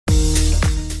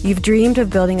You've dreamed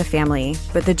of building a family,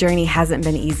 but the journey hasn't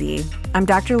been easy. I'm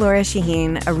Dr. Laura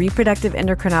Shaheen, a reproductive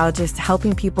endocrinologist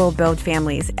helping people build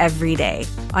families every day.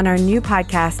 On our new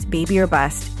podcast, Baby or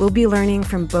Bust, we'll be learning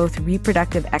from both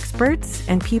reproductive experts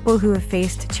and people who have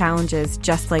faced challenges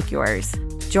just like yours.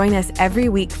 Join us every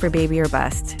week for Baby or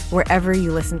Bust, wherever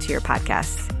you listen to your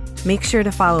podcasts. Make sure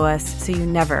to follow us so you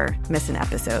never miss an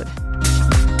episode.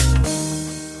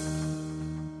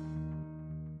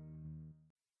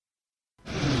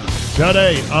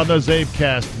 Today on the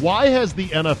Zabecast, why has the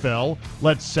NFL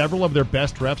let several of their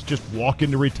best refs just walk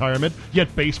into retirement,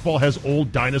 yet baseball has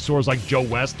old dinosaurs like Joe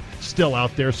West still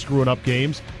out there screwing up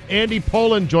games? Andy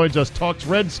Poland joins us, talks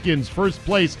Redskins, first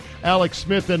place, Alex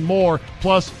Smith, and more.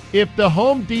 Plus, if the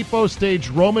Home Depot staged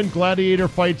Roman gladiator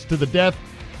fights to the death,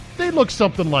 they look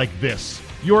something like this.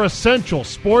 Your essential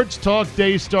sports talk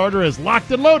day starter is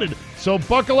locked and loaded, so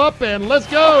buckle up and let's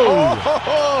go!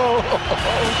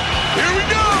 Here we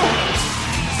go!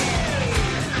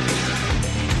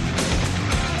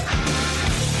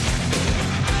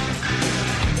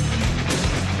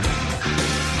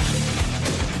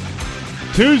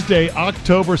 Tuesday,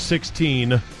 October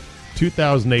 16,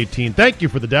 2018. Thank you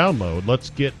for the download. Let's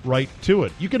get right to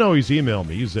it. You can always email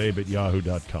me,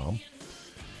 zabe@yahoo.com.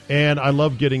 And I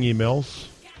love getting emails,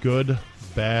 good,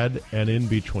 bad, and in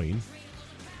between.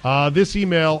 This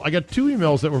email, I got two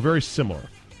emails that were very similar.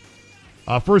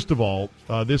 First of all,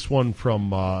 this one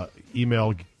from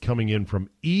email coming in from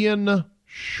Ian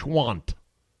Schwandt,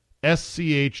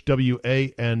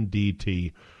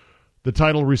 Schwandt. The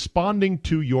title, Responding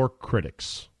to Your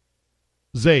Critics.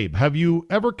 Zabe, have you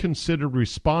ever considered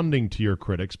responding to your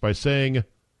critics by saying,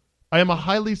 I am a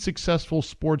highly successful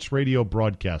sports radio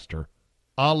broadcaster,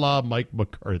 a la Mike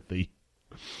McCarthy.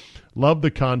 Love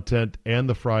the content and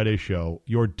the Friday show.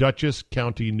 Your Dutchess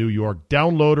County, New York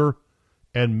downloader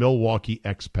and Milwaukee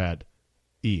expat,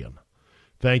 Ian.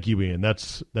 Thank you, Ian.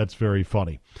 That's very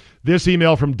funny. This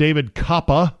email from David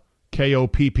Koppa,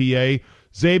 K-O-P-P-A.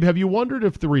 Zabe, have you wondered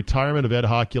if the retirement of Ed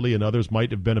Hockley and others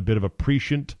might have been a bit of a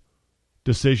prescient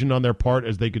decision on their part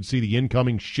as they could see the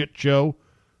incoming shit show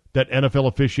that NFL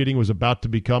officiating was about to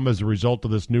become as a result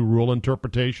of this new rule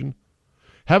interpretation?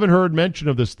 Haven't heard mention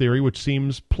of this theory, which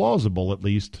seems plausible, at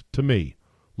least to me.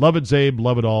 Love it, Zabe.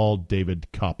 Love it all, David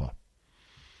Koppa.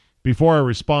 Before I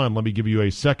respond, let me give you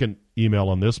a second email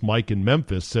on this. Mike in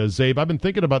Memphis says, Zabe, I've been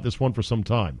thinking about this one for some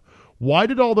time. Why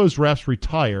did all those refs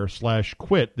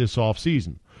retire/quit this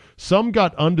offseason? Some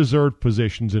got undeserved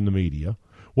positions in the media,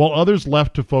 while others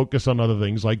left to focus on other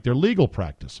things like their legal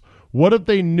practice. What if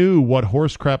they knew what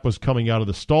horse crap was coming out of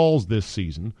the stalls this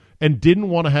season and didn't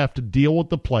want to have to deal with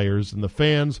the players and the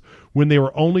fans when they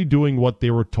were only doing what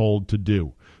they were told to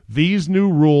do? These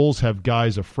new rules have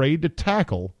guys afraid to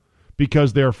tackle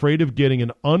because they're afraid of getting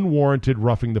an unwarranted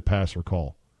roughing the passer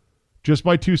call. Just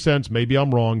my 2 cents. Maybe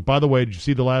I'm wrong. By the way, did you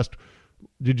see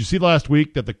last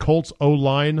week that the Colts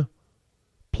O-line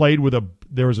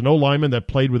there was an O-lineman that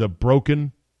played with a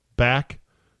broken back?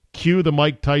 Cue the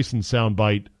Mike Tyson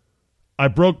soundbite. I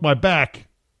broke my back.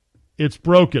 It's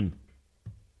broken.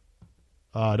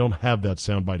 I don't have that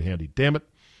soundbite handy. Damn it.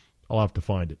 I'll have to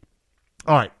find it.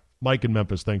 All right. Mike in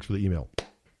Memphis, thanks for the email.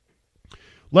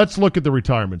 Let's look at the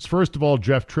retirements. First of all,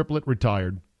 Jeff Triplett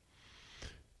retired.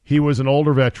 He was an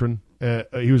older veteran.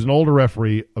 He was an older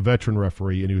referee, a veteran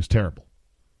referee, and he was terrible.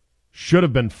 Should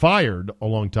have been fired a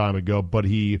long time ago, but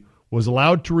he was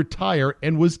allowed to retire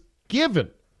and was given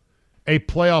a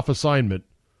playoff assignment,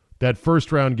 that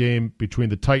first-round game between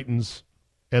the Titans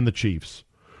and the Chiefs,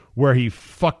 where he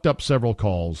fucked up several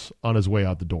calls on his way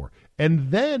out the door. And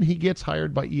then he gets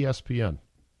hired by ESPN.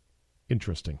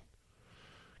 Interesting.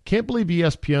 Can't believe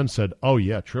ESPN said, oh,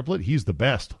 yeah, Triplett, he's the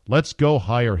best. Let's go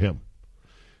hire him.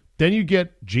 Then you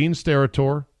get Gene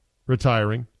Steratore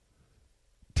retiring,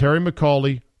 Terry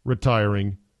McAuley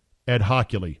retiring, Ed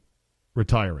Hockley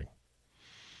retiring.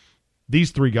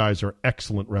 These three guys are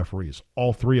excellent referees,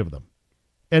 all three of them.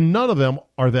 And none of them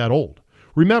are that old.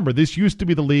 Remember, this used to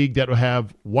be the league that would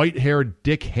have white-haired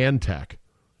Dick Hantack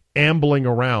ambling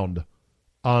around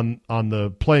on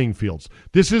the playing fields.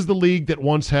 This is the league that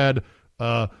once had,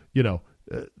 I'm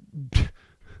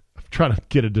trying to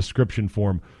get a description for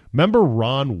him. Remember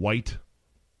Ron White?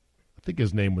 I think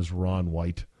his name was Ron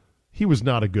White. He was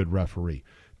not a good referee.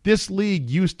 This league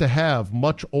used to have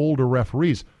much older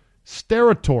referees.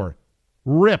 Steratore,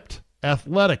 ripped,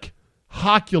 athletic.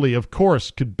 Hockley, of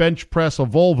course, could bench press a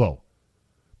Volvo.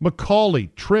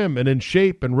 McAuley, trim and in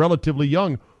shape and relatively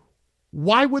young.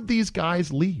 Why would these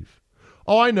guys leave?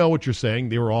 Oh, I know what you're saying.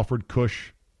 They were offered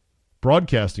cush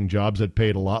broadcasting jobs that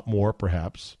paid a lot more,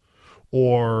 perhaps.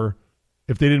 Or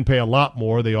If they didn't pay a lot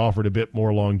more, they offered a bit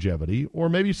more longevity, or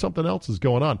maybe something else is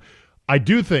going on. I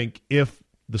do think if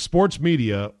the sports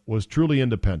media was truly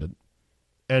independent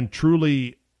and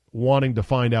truly wanting to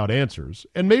find out answers,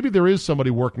 and maybe there is somebody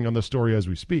working on the story as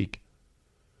we speak,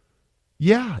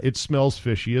 yeah, it smells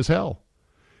fishy as hell.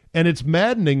 And it's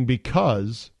maddening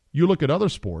because you look at other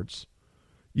sports,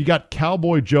 you got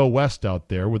Cowboy Joe West out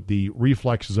there with the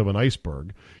reflexes of an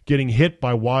iceberg, getting hit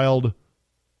by wild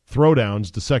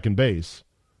throwdowns to second base,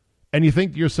 and you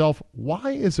think to yourself,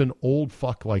 why is an old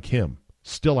fuck like him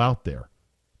still out there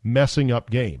messing up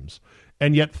games?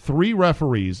 And yet 3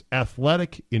 referees,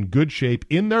 athletic, in good shape,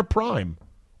 in their prime,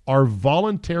 are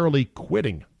voluntarily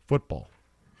quitting football.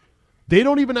 They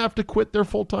don't even have to quit their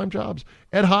full-time jobs.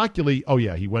 Ed Hockley, oh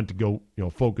yeah, he went to go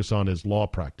focus on his law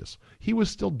practice. He was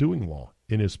still doing law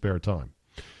in his spare time.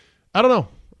 I don't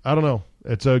know.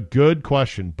 It's a good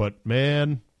question, but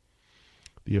man,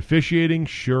 the officiating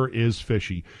sure is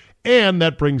fishy. And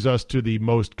that brings us to the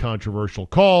most controversial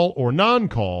call or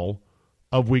non-call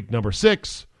of week number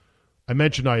 6. I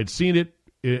mentioned I had seen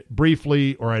it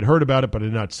briefly, or I'd heard about it, but I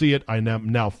did not see it. I am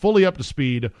now fully up to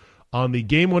speed on the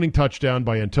game-winning touchdown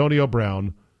by Antonio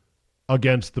Brown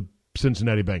against the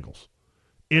Cincinnati Bengals.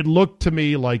 It looked to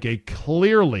me like a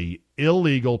clearly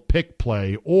illegal pick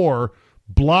play or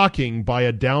blocking by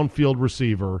a downfield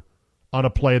receiver on a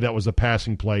play that was a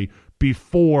passing play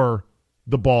before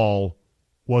the ball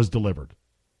was delivered.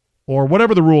 Or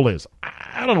whatever the rule is.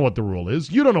 I don't know what the rule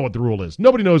is. You don't know what the rule is.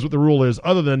 Nobody knows what the rule is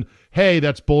other than, hey,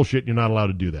 that's bullshit. You're not allowed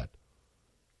to do that.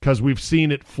 Because we've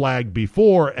seen it flagged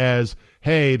before as,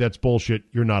 hey, that's bullshit.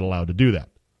 You're not allowed to do that.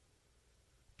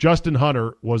 Justin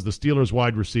Hunter was the Steelers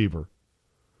wide receiver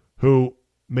who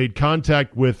made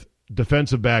contact with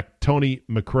defensive back Tony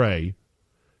McRae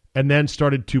and then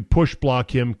started to push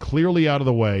block him clearly out of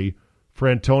the way for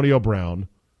Antonio Brown,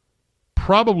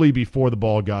 probably before the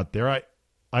ball got there.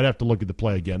 I'd have to look at the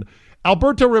play again.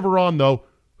 Alberto Riveron, though,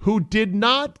 who did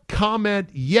not comment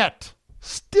yet,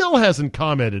 still hasn't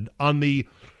commented on the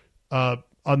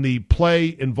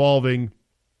play involving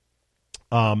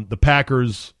the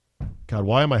Packers. God,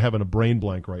 why am I having a brain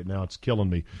blank right now? It's killing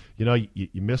me.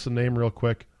 You miss a name real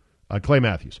quick. Clay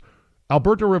Matthews.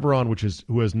 Alberto Riveron,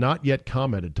 who has not yet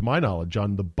commented, to my knowledge,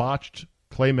 on the botched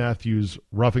Clay Matthews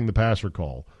roughing the passer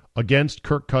call against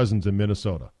Kirk Cousins in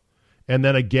Minnesota, and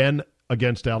then again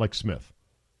against Alex Smith.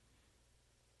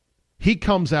 He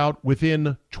comes out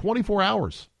within 24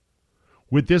 hours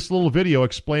with this little video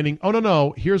explaining, oh,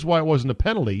 no, here's why it wasn't a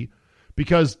penalty,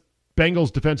 because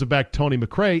Bengals defensive back Tony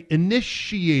McRae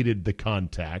initiated the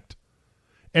contact.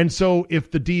 And so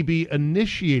if the DB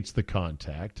initiates the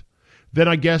contact, then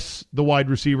I guess the wide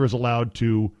receiver is allowed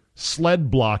to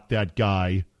sled block that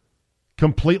guy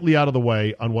completely out of the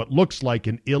way on what looks like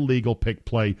an illegal pick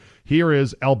play. Here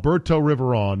is Alberto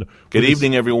Riveron. Good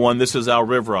evening, everyone. This is Al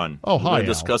Riveron. Oh, hi, We're going to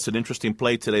discuss an interesting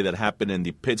play today that happened in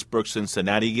the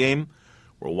Pittsburgh-Cincinnati game.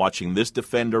 We're watching this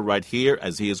defender right here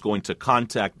as he is going to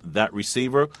contact that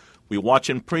receiver. We watch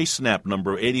in pre-snap,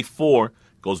 number 84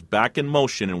 goes back in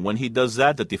motion, and when he does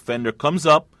that, the defender comes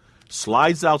up,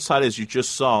 slides outside as you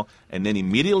just saw, and then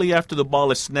immediately after the ball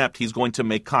is snapped, he's going to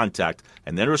make contact.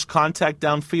 And then there's contact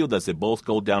downfield as they both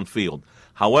go downfield.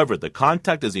 However, the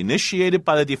contact is initiated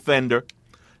by the defender,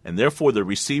 and therefore the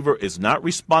receiver is not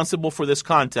responsible for this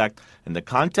contact, and the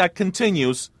contact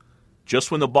continues. Just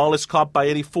when the ball is caught by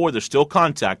 84, there's still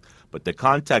contact, but the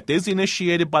contact is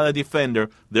initiated by the defender,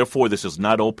 therefore this is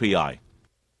not OPI.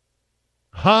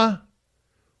 Huh?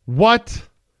 What?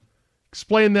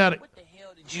 Explain that. What the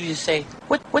hell did you just say?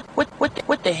 What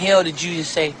the hell did you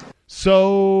just say?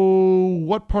 So,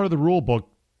 what part of the rule book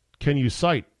can you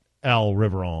cite, Al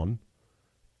Riveron?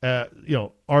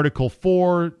 Article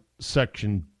 4,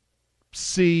 Section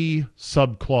C,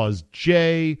 Subclause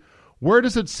J. Where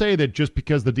does it say that just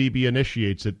because the DB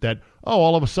initiates it, that,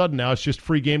 all of a sudden now it's just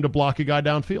free game to block a guy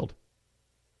downfield?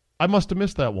 I must have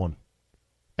missed that one.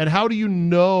 And how do you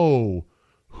know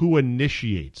who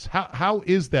initiates? How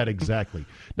is that exactly?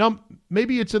 Now,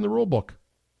 maybe it's in the rule book,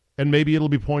 and maybe it'll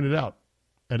be pointed out.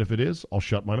 And if it is, I'll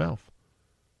shut my mouth.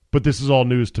 But this is all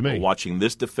news to me. We're watching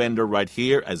this defender right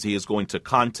here as he is going to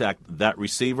contact that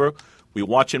receiver. We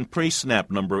watch in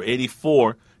pre-snap, number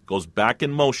 84 goes back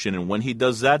in motion, and when he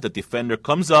does that, the defender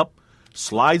comes up,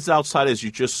 slides outside as you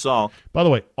just saw. By the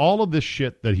way, all of this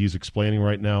shit that he's explaining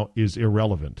right now is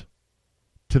irrelevant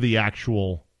to the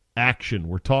actual action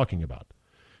we're talking about.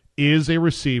 Is a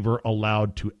receiver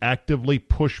allowed to actively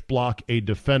push block a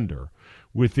defender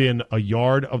within a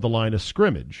yard of the line of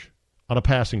scrimmage on a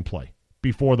passing play?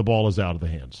 before the ball is out of the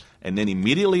hands. And then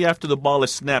immediately after the ball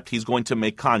is snapped, he's going to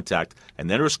make contact. And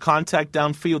then there's contact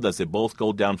downfield as they both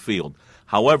go downfield.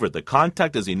 However, the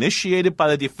contact is initiated by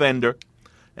the defender,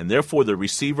 and therefore the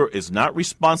receiver is not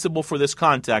responsible for this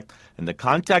contact, and the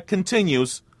contact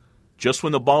continues just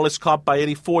when the ball is caught by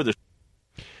 84.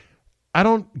 I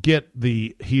don't get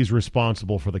he's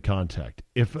responsible for the contact.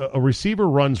 If a receiver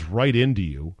runs right into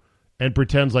you and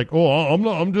pretends like, oh,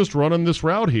 I'm just running this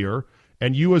route here,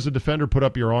 and you as a defender put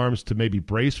up your arms to maybe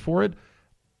brace for it,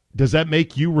 does that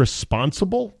make you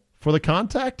responsible for the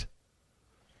contact?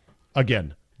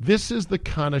 Again, this is the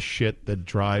kind of shit that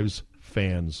drives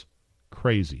fans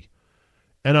crazy.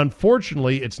 And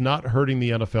unfortunately, it's not hurting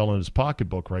the NFL in his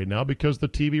pocketbook right now because the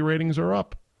TV ratings are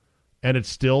up. And it's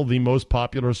still the most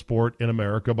popular sport in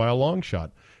America by a long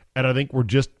shot. And I think we're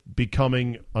just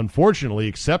becoming, unfortunately,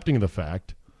 accepting the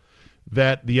fact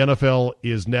that the NFL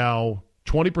is now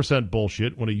 20%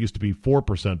 bullshit when it used to be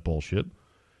 4% bullshit.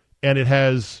 And it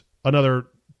has another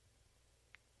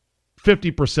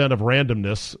 50% of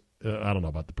randomness. I don't know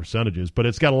about the percentages, but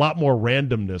it's got a lot more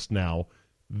randomness now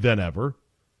than ever.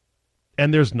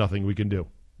 And there's nothing we can do.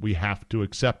 We have to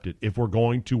accept it. If we're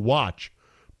going to watch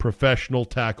professional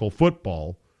tackle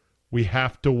football, we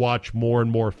have to watch more and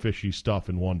more fishy stuff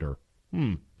and wonder,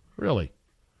 really?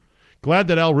 Glad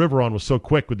that Al Riveron was so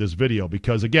quick with this video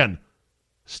because, again,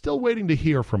 still waiting to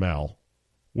hear from Al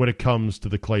when it comes to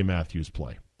the Clay Matthews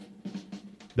play.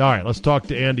 All right, let's talk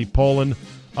to Andy Pollin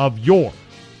of your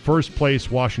first-place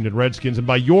Washington Redskins. And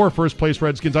by your first-place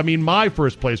Redskins, I mean my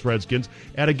first-place Redskins.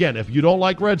 And again, if you don't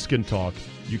like Redskin talk,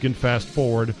 you can fast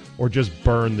forward or just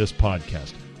burn this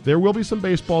podcast. There will be some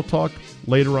baseball talk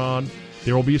later on.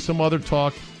 There will be some other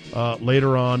talk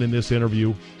later on in this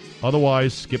interview.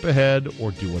 Otherwise, skip ahead or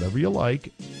do whatever you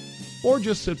like, or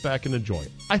just sit back and enjoy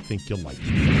it. I think you'll like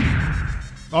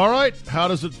it. All right, how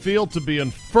does it feel to be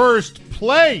in first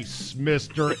place,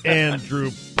 Mr. Andrew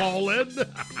Pollin?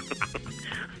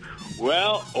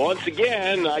 Well, once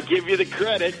again, I give you the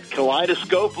credit,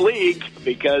 Kaleidoscope League,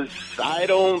 because I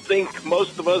don't think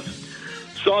most of us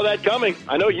saw that coming.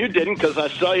 I know you didn't because I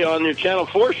saw you on your Channel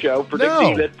 4 show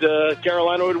predicting that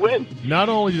Carolina would win. Not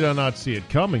only did I not see it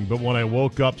coming, but when I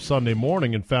woke up Sunday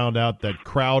morning and found out that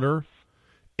Crowder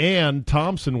and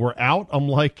Thompson were out, I'm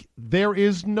like, there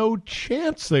is no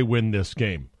chance they win this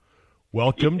game.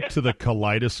 Welcome to the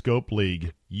Kaleidoscope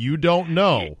League. You don't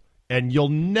know, and you'll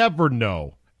never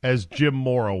know, as Jim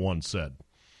Mora once said.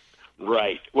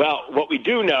 Right. Well, what we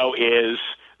do know is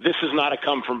this is not a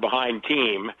come-from-behind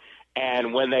team.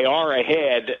 And when they are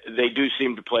ahead, they do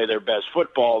seem to play their best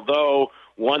football, though,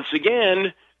 once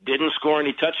again, didn't score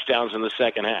any touchdowns in the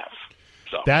second half.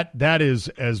 So That is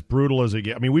as brutal as it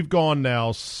gets. I mean, we've gone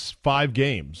now 5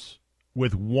 games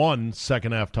with 1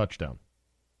 second-half touchdown.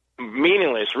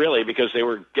 Meaningless, really, because they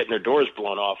were getting their doors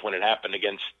blown off when it happened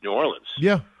against New Orleans.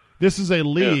 Yeah. This is a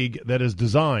league that is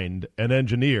designed and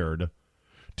engineered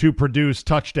to produce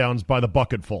touchdowns by the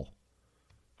bucketful.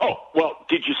 Oh, well,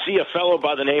 did you see a fellow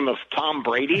by the name of Tom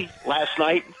Brady last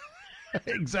night?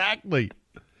 Exactly.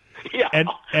 Yeah.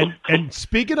 And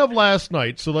speaking of last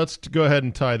night, so let's go ahead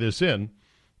and tie this in,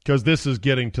 because this is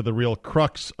getting to the real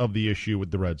crux of the issue with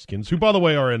the Redskins, who, by the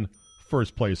way, are in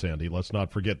first place, Andy. Let's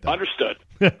not forget that. Understood.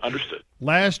 Understood.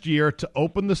 Last year, to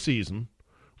open the season,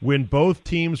 when both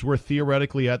teams were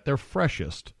theoretically at their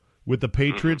freshest, with the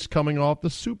Patriots coming off the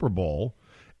Super Bowl,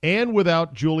 and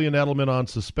without Julian Edelman on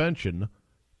suspension,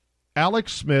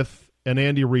 Alex Smith and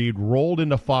Andy Reid rolled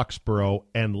into Foxborough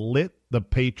and lit the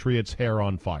Patriots' hair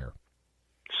on fire.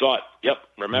 Saw it. Yep,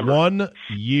 remember. 1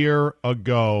 year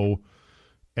ago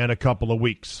and a couple of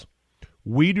weeks.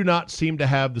 We do not seem to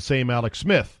have the same Alex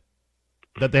Smith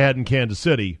that they had in Kansas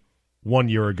City 1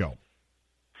 year ago.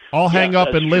 I'll hang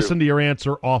up and listen to your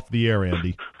answer off the air,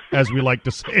 Andy, as we like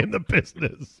to say in the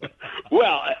business.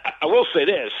 Well, I will say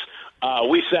this.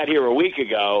 We sat here a week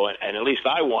ago, and at least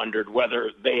I wondered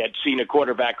whether they had seen a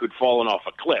quarterback who'd fallen off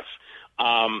a cliff.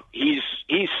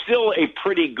 He's still a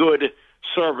pretty good,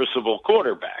 serviceable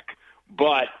quarterback,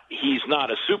 but he's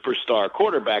not a superstar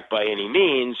quarterback by any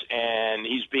means, and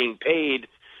he's being paid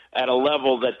at a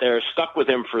level that they're stuck with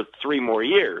him for 3 more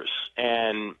years.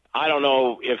 And I don't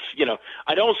know if,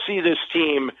 I don't see this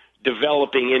team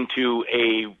developing into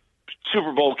a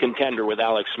Super Bowl contender with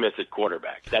Alex Smith at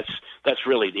quarterback. That's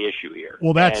really the issue here.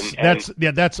 Well,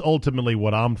 that's ultimately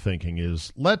what I'm thinking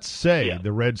is, let's say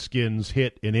the Redskins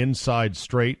hit an inside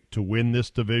straight to win this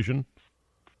division.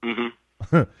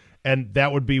 Mm-hmm. And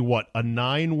that would be what, a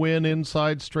 9-win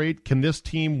inside straight? Can this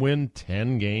team win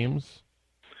 10 games?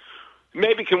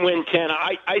 Maybe can win 10.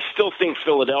 I still think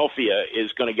Philadelphia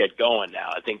is going to get going now.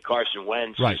 I think Carson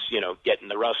Wentz Right. is, getting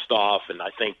the rust off, and I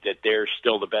think that they're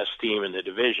still the best team in the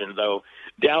division, though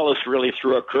Dallas really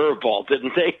threw a curveball,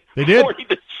 didn't they? They did.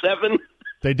 40-7.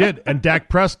 They did. And Dak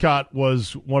Prescott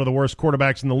was one of the worst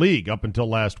quarterbacks in the league up until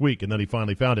last week, and then he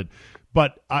finally found it.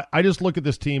 But I just look at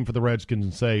this team for the Redskins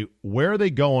and say, where are they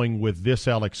going with this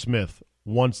Alex Smith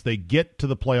once they get to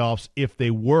the playoffs, if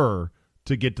they were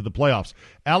to get to the playoffs?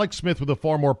 Alex Smith, with a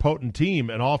far more potent team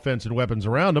and offense and weapons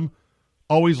around him,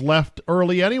 always left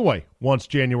early anyway once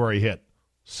January hit.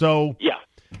 So Yeah.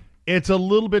 it's a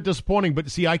little bit disappointing.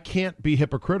 But see, I can't be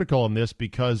hypocritical on this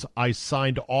because I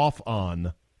signed off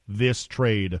on this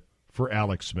trade for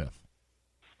Alex Smith.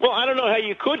 Well, I don't know how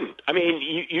you couldn't. I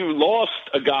mean, you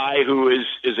lost a guy who is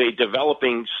a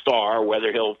developing star.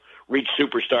 Whether he'll reach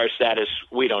superstar status,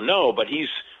 we don't know, but he's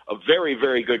a very,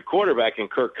 very good quarterback in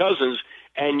Kirk Cousins,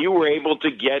 and you were able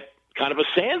to get kind of a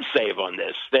sand save on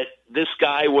this, that this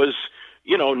guy was,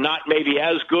 not maybe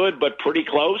as good, but pretty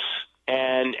close,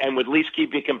 and would at least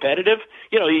keep you competitive.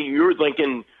 You were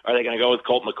thinking, are they going to go with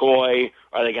Colt McCoy?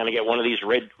 Are they going to get one of these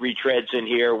retreads in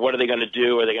here? What are they going to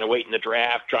do? Are they going to wait in the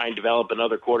draft, try and develop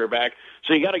another quarterback?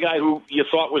 So you got a guy who you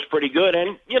thought was pretty good,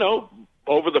 and,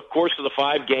 over the course of the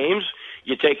 5 games,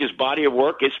 you take his body of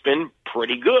work, it's been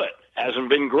pretty good. Hasn't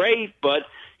been great, but,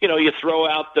 you throw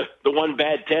out the one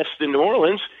bad test in New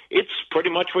Orleans, it's pretty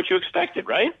much what you expected,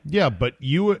 right? Yeah, but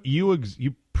you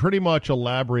pretty much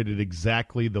elaborated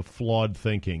exactly the flawed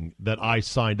thinking that I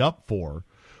signed up for,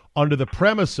 under the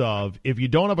premise of, if you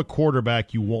don't have a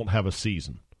quarterback, you won't have a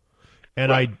season.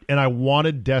 And Right. I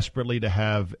wanted desperately to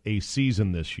have a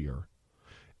season this year.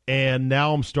 And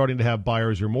now I'm starting to have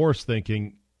buyer's remorse,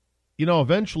 thinking,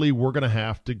 eventually we're going to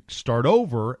have to start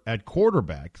over at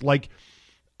quarterback. Like,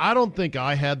 I don't think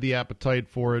I had the appetite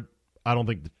for it. I don't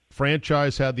think the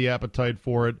franchise had the appetite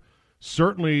for it.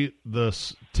 Certainly the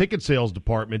ticket sales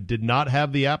department did not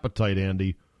have the appetite,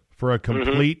 Andy, for a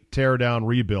complete tear-down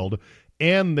rebuild.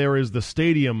 And there is the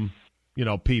stadium,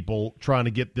 people trying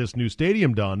to get this new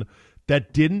stadium done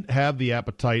that didn't have the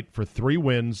appetite for 3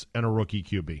 wins and a rookie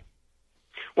QB.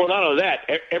 Well, not only that,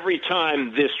 every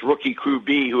time this rookie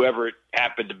QB, whoever it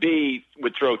happened to be,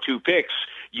 would throw 2 picks,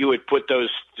 you would put those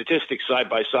statistics side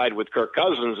by side with Kirk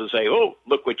Cousins and say, oh,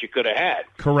 look what you could have had.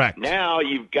 Correct. Now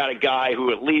you've got a guy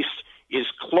who at least is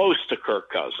close to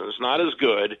Kirk Cousins, not as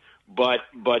good, but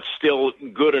still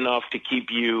good enough to keep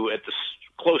you at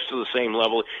close to the same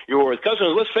level you were with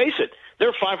Cousins. Let's face it, they're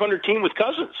a 500 team with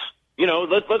Cousins.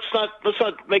 Let's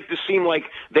not make this seem like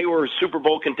they were a Super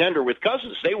Bowl contender with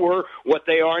Cousins. They were what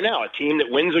they are now, a team that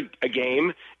wins a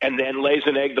game and then lays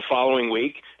an egg the following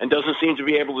week and doesn't seem to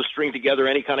be able to string together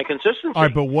any kind of consistency. All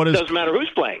right, but what is? Doesn't matter who's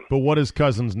playing. But what is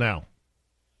Cousins now?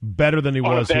 Better than he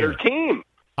was on a better here. team.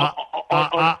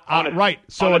 Right.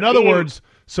 So in other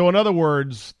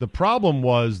words, the problem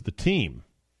was the team,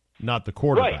 not the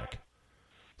quarterback.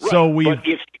 Right. So we. But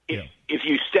if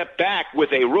you step back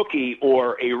with a rookie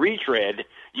or a retread,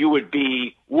 you would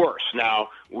be worse. Now,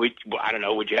 I don't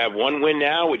know. Would you have 1 win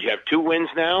now? Would you have 2 wins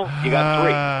now? You got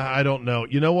 3. I don't know.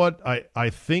 You know what? I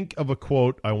think of a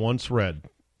quote I once read,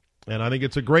 and I think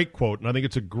it's a great quote, and I think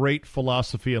it's a great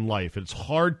philosophy in life. It's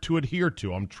hard to adhere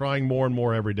to. I'm trying more and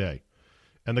more every day.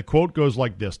 And the quote goes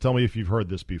like this. Tell me if you've heard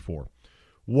this before.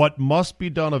 What must be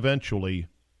done eventually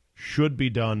should be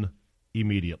done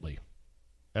immediately.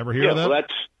 Ever hear of that?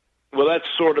 Well, that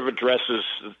sort of addresses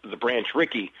the Branch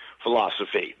Rickey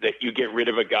philosophy, that you get rid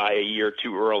of a guy a year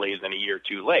too early than a year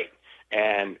too late.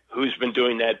 And who's been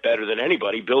doing that better than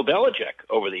anybody? Bill Belichick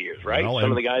over the years, right? Well,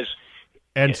 Some of the guys.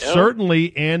 And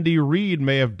certainly Andy Reid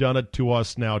may have done it to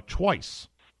us now twice.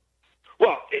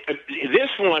 Well, this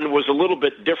one was a little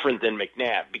bit different than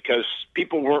McNabb because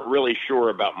people weren't really sure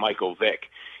about Michael Vick.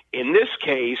 In this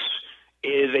case,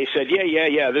 they said,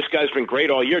 yeah, this guy's been great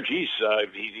all year. Geez,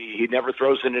 he never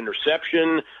throws an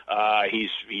interception. He's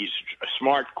a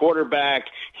smart quarterback.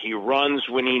 He runs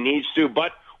when he needs to.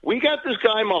 But we got this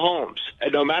guy Mahomes.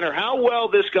 And no matter how well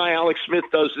this guy Alex Smith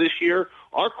does this year,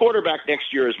 our quarterback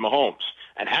next year is Mahomes.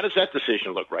 And how does that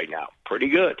decision look right now? Pretty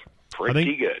good.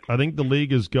 Pretty good. I think the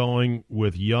league is going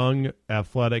with young,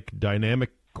 athletic, dynamic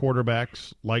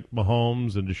quarterbacks like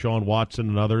Mahomes and Deshaun Watson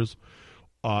and others.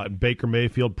 Baker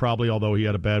Mayfield probably, although he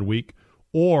had a bad week,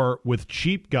 or with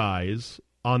cheap guys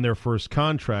on their first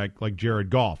contract like Jared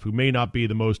Goff, who may not be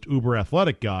the most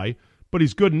uber-athletic guy, but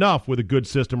he's good enough with a good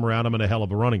system around him and a hell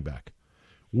of a running back.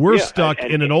 We're stuck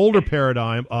in an older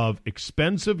paradigm of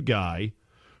expensive guy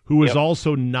who is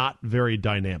also not very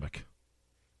dynamic.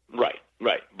 Right.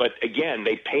 But again,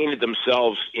 they painted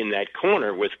themselves in that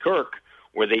corner with Kirk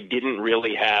where they didn't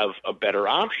really have a better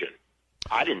option.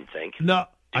 I didn't think. No,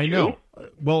 I you? know.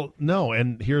 Well, no,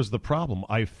 and here's the problem.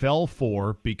 I fell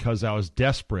for, because I was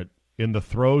desperate in the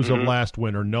throes of last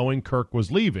winter, knowing Kirk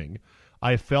was leaving,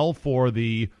 I fell for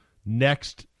the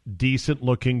next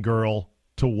decent-looking girl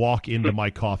to walk into my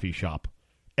coffee shop.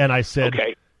 And I said,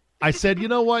 okay. You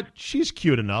know what? She's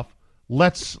cute enough.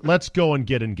 Let's go and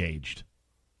get engaged.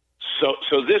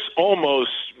 So this almost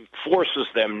forces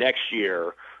them next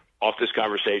year off this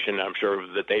conversation. I'm sure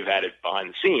that they've had it behind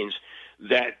the scenes,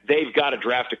 that they've got to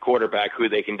draft a quarterback who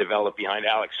they can develop behind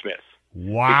Alex Smith.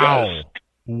 Wow. Because,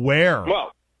 where?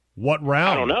 Well, what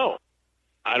round?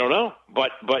 I don't know.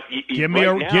 But give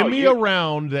me a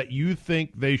round that you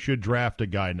think they should draft a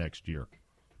guy next year.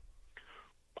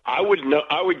 I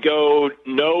would go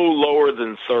no lower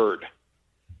than third.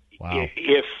 Wow. Of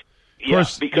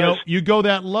course, because you go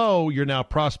that low, you're now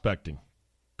prospecting,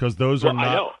 because those are not.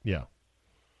 I know. Yeah.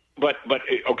 But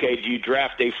okay, do you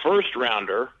draft a first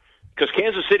rounder? Because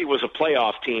Kansas City was a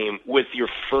playoff team with your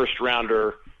first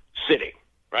rounder sitting,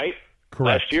 right?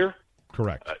 Correct. Last year?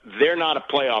 Correct. They're not a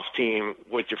playoff team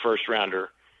with your first rounder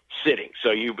sitting.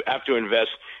 So you have to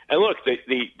invest. And look,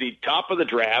 the top of the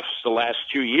drafts the last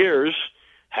 2 years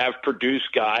have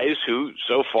produced guys who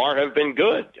so far have been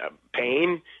good.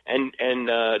 Payne and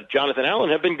Jonathan Allen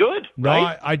have been good. No,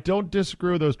 right? I don't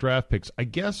disagree with those draft picks. I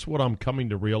guess what I'm coming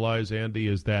to realize, Andy,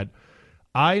 is that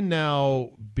I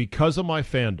now, because of my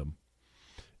fandom,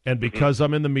 and because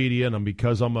I'm in the media, and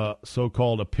because I'm a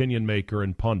so-called opinion maker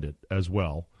and pundit as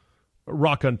well,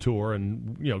 raconteur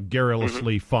and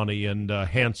garrulously funny and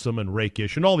handsome and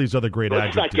rakish and all these other great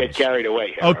adjectives. Let's not get carried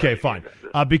away here. Okay, fine.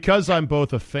 Because I'm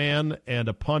both a fan and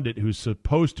a pundit who's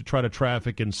supposed to try to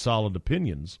traffic in solid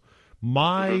opinions,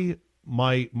 my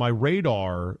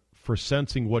radar for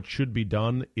sensing what should be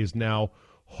done is now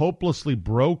hopelessly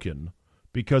broken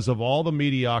because of all the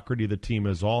mediocrity the team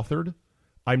has authored.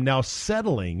 I'm now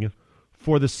settling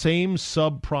for the same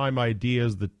subprime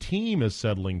ideas the team is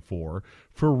settling for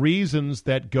reasons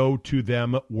that go to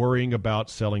them worrying about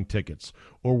selling tickets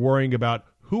or worrying about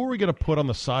who are we going to put on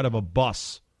the side of a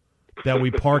bus that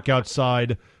we park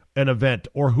outside an event,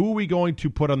 or who are we going to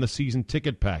put on the season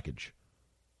ticket package.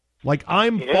 Like,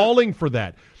 I'm falling for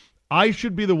that. I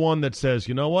should be the one that says,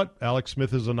 you know what, Alex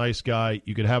Smith is a nice guy.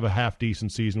 You could have a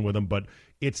half-decent season with him, but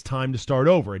it's time to start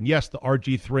over. And yes, the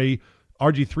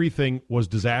RG3 thing was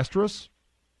disastrous,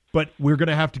 but we're going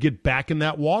to have to get back in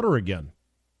that water again.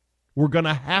 We're going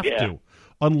to have to.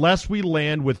 Unless we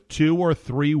land with 2 or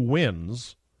 3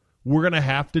 wins, we're going to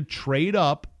have to trade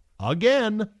up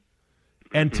again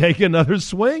and take another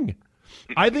swing.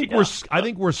 I think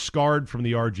we're scarred from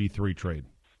the RG3 trade.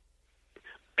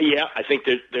 Yeah, I think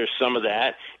there's some of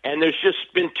that. And there's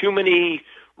just been too many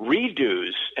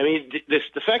redos. I mean,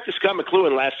 the fact that Scott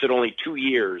McCloughan lasted only 2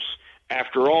 years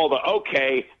after all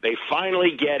they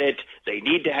finally get it. They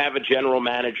need to have a general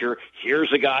manager.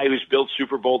 Here's a guy who's built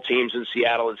Super Bowl teams in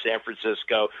Seattle and San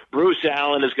Francisco. Bruce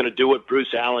Allen is going to do what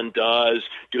Bruce Allen does,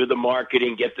 do the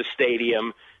marketing, get the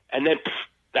stadium. And then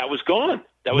that was gone.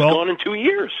 That was gone in 2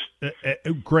 years.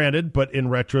 Granted, but in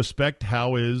retrospect,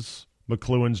 how is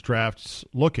McCloughan's drafts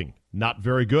looking? Not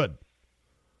very good.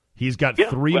 He's got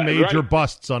 3 major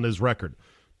busts on his record.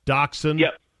 Doxson,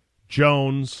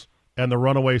 Jones, and the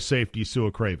runaway safety, Sua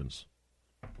Cravens.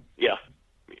 Yeah.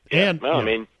 And, well,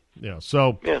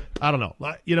 I don't know.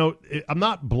 I'm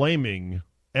not blaming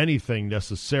anything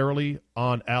necessarily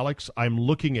on Alex. I'm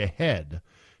looking ahead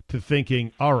to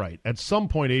thinking, all right, at some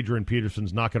point Adrian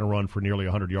Peterson's not going to run for nearly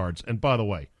 100 yards. And by the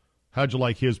way, how'd you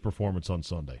like his performance on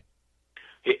Sunday?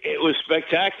 It was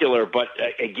spectacular, but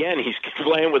again, he's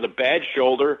playing with a bad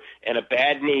shoulder and a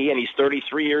bad knee, and he's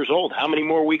 33 years old. How many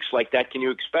more weeks like that can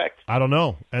you expect? I don't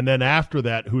know. And then after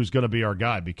that, who's going to be our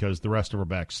guy? Because the rest of our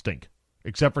backs stink,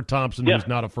 except for Thompson, who's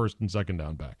not a first and second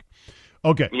down back.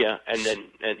 Okay. Yeah, and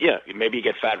maybe you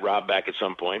get Fat Rob back at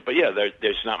some point, but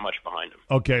there's not much behind him.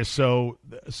 Okay, so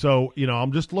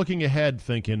I'm just looking ahead,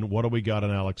 thinking, what do we got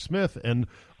on Alex Smith? And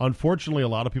unfortunately, a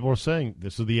lot of people are saying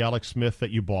this is the Alex Smith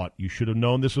that you bought. You should have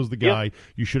known this was the guy. Yep.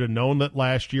 You should have known that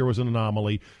last year was an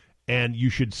anomaly, and you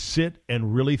should sit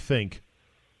and really think.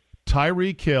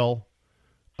 Tyreek Hill,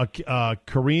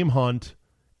 Kareem Hunt,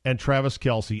 and Travis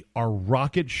Kelce are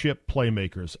rocket ship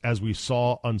playmakers, as we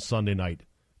saw on Sunday night.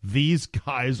 These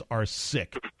guys are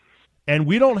sick. And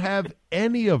we don't have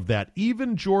any of that.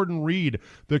 Even Jordan Reed,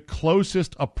 the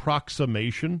closest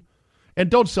approximation.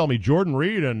 And don't sell me Jordan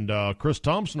Reed and Chris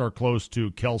Thompson are close to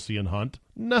Kelce and Hunt.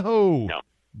 No.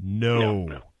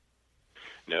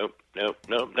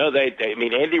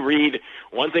 Andy Reid,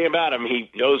 one thing about him, he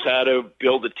knows how to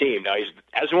build a team. Now, he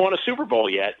hasn't won a Super Bowl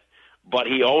yet, but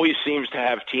he always seems to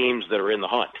have teams that are in the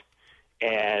hunt.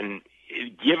 And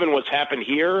given what's happened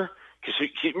here, because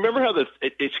remember how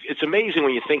it's amazing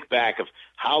when you think back of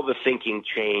how the thinking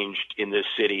changed in this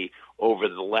city over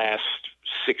the last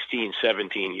 16,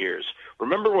 17 years.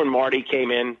 Remember when Marty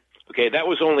came in? Okay, that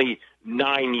was only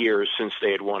 9 years since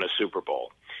they had won a Super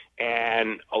Bowl.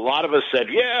 And a lot of us said,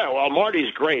 yeah, well,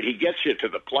 Marty's great. He gets you to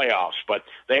the playoffs, but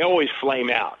they always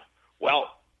flame out. Well,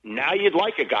 now you'd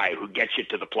like a guy who gets you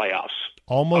to the playoffs.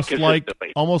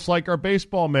 Almost like our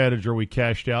baseball manager we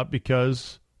cashed out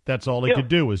because that's all he could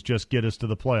do was just get us to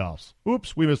the playoffs.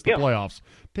 Oops, we missed the playoffs.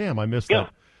 Damn, I missed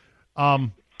that.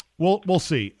 We'll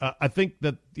see. I think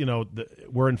that,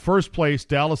 we're in first place.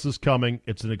 Dallas is coming.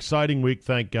 It's an exciting week,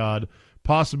 thank God.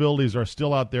 Possibilities are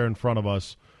still out there in front of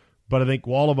us. But I think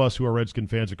all of us who are Redskin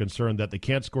fans are concerned that they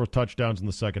can't score touchdowns in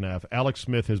the second half. Alex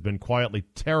Smith has been quietly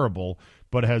terrible,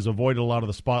 but has avoided a lot of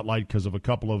the spotlight because of a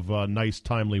couple of nice,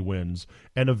 timely wins.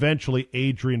 And eventually,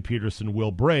 Adrian Peterson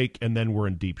will break, and then we're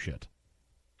in deep shit.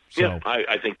 So, yeah,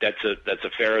 I think that's a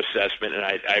fair assessment. And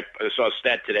I saw a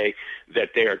stat today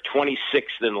that they are 26th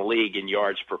in the league in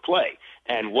yards per play.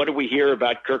 And what do we hear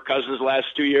about Kirk Cousins the last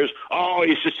 2 years? Oh,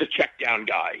 he's just a check down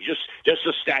guy. He's just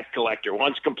a stat collector,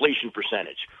 wants completion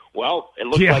percentage. Well, it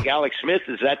looks like Alex Smith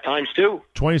is that times two.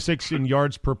 26 in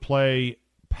yards per play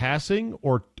passing,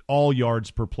 or all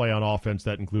yards per play on offense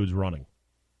that includes running?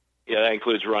 Yeah, that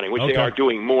includes running, which they are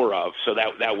doing more of, so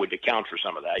that would account for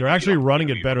some of that. They're actually running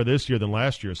it better this year than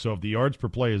last year, so if the yards per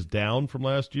play is down from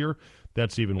last year,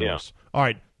 that's even worse. All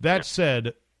right, that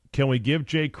said, can we give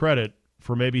Jay credit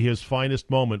for maybe his finest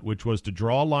moment, which was to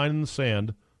draw a line in the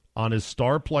sand on his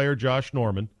star player, Josh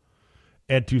Norman,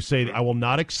 and to say, I will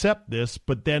not accept this,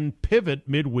 but then pivot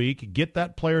midweek, get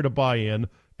that player to buy in,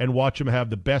 and watch him have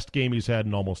the best game he's had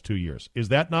in almost 2 years. Is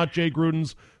that not Jay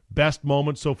Gruden's best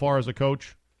moment so far as a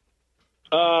coach?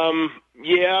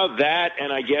 Yeah, that,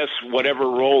 and I guess whatever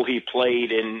role he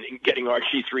played in getting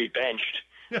RG3 benched.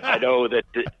 I know that,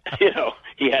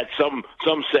 he had some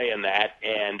say in that,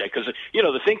 and because,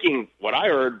 the thinking, what I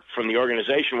heard from the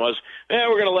organization was, we're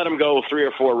going to let him go 3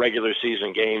 or 4 regular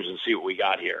season games and see what we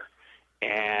got here.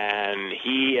 And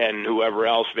he and whoever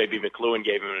else, maybe McLuhan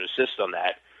gave him an assist on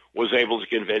that, was able to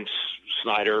convince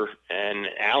Snyder and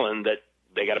Allen that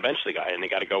they got to bench the guy and they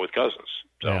got to go with Cousins.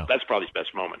 So that's probably his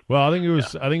best moment. Well, I think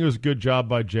it was a good job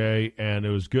by Jay, and it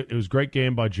was good. It was a great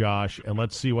game by Josh, and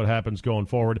let's see what happens going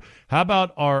forward. How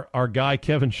about our guy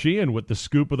Kevin Sheehan with the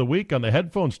scoop of the week on the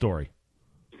headphone story?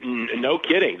 No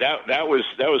kidding. That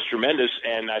was tremendous.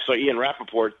 And I saw Ian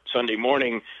Rappaport Sunday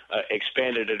morning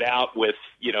expanded it out with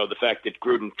the fact that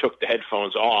Gruden took the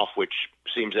headphones off, which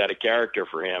seems out of character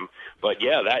for him. But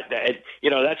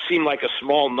that seemed like a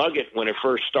small nugget when it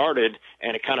first started,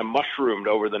 and it kind of mushroomed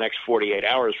over the next 48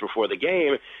 hours before the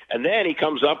game. And then he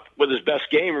comes up with his best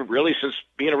game really since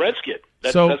being a Redskin.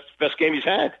 That's the best game he's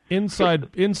had.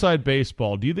 Inside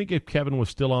baseball, do you think if Kevin was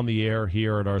still on the air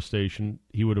here at our station,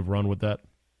 he would have run with that?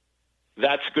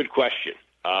 That's a good question.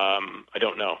 I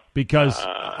don't know. Because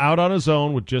out on his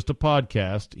own with just a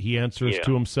podcast, he answers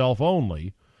to himself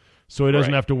only, so he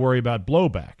doesn't have to worry about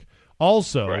blowback.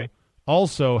 Also,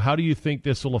 how do you think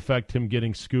this will affect him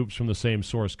getting scoops from the same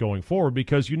source going forward?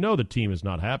 Because the team is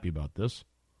not happy about this.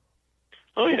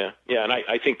 Oh, yeah. Yeah, and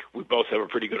I think we both have a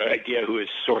pretty good idea who his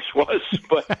source was,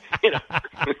 but,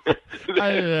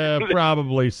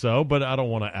 probably so, but I don't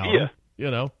want to out him,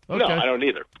 Okay. No, I don't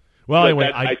either. Well, but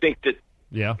anyway, I think that...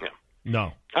 Yeah.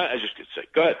 No. I was just going to say,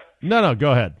 go ahead. No,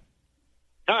 go ahead.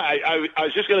 I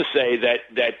was just going to say that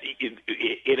in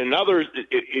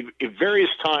various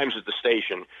times at the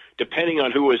station, depending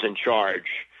on who was in charge,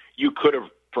 you could have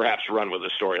perhaps run with a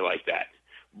story like that.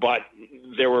 But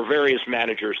there were various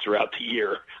managers throughout the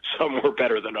year. Some were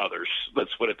better than others.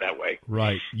 Let's put it that way.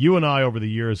 Right. You and I over the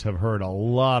years have heard a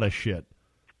lot of shit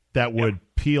that would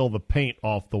peel the paint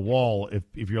off the wall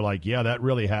if you're like, yeah, that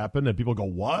really happened, and people go,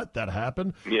 what? That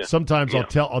happened? Yeah. Sometimes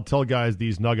I'll tell guys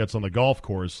these nuggets on the golf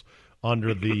course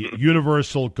under the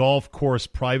Universal Golf Course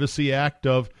Privacy Act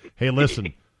of, hey,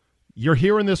 listen, you're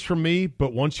hearing this from me,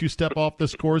 but once you step off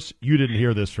this course, you didn't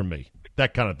hear this from me.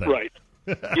 That kind of thing. Right.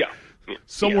 Yeah.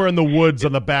 Somewhere in the woods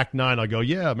on the back nine, I'll go,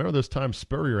 yeah, remember this time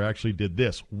Spurrier actually did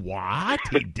this. What?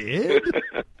 He did?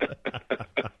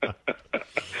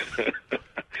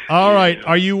 All right.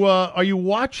 Are you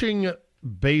watching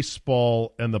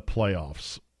baseball and the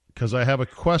playoffs? Because I have a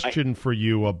question for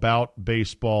you about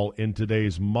baseball in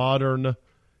today's modern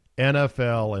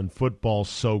NFL and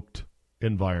football-soaked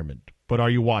environment. But are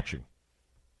you watching?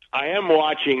 I am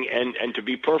watching, and to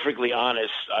be perfectly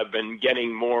honest, I've been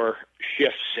getting more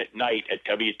shifts at night at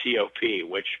WTOP,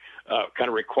 which kind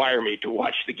of require me to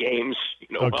watch the games,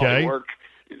 while I work.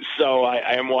 So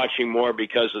I am watching more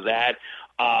because of that.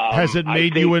 Has it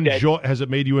made you enjoy? Has it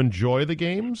made you enjoy the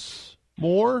games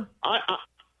more?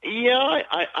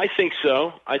 I think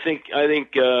so. I think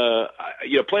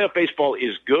playoff baseball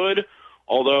is good.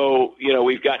 Although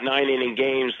we've got 9-inning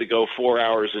games that go 4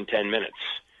 hours and 10 minutes.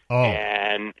 Oh,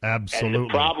 and absolutely. And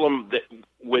the problem that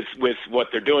with what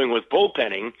they're doing with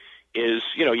bullpenning is,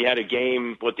 you had a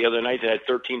game the other night that had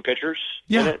 13 pitchers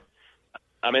in it.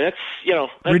 I mean, that's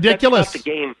ridiculous. That's not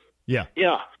the game. Yeah.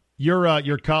 Yeah.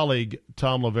 Your colleague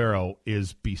Tom Lavero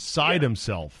is beside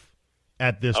himself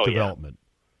at this development.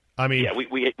 I mean,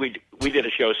 we did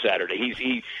a show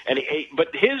Saturday. But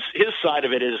his side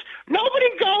of it is nobody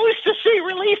goes to see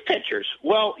relief pitchers.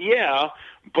 Well, yeah,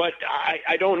 but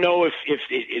I don't know if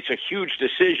it's a huge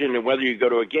decision and whether you go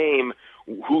to a game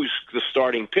who's the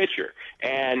starting pitcher.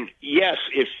 And yes,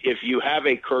 if you have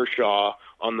a Kershaw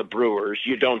on the Brewers,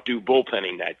 you don't do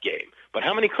bullpenning that game. But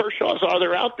how many Kershaws are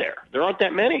there out there? There aren't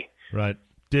that many. Right.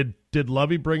 Did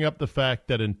Lovey bring up the fact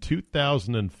that in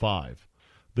 2005,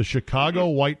 the Chicago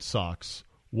White Sox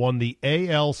won the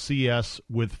ALCS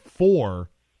with 4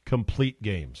 complete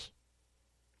games?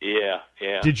 Yeah.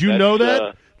 Did you know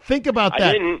that? Think about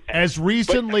that. As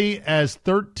recently but, as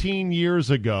 13 years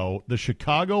ago, the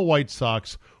Chicago White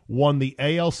Sox won the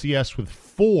ALCS with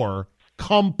 4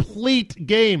 complete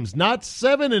games, not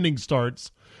 7-inning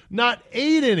starts, not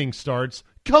 8-inning starts,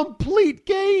 complete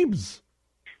games.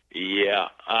 Yeah.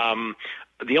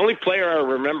 The only player I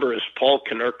remember is Paul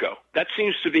Konerko. That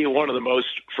seems to be one of the most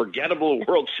forgettable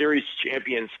World Series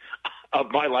champions of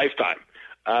my lifetime.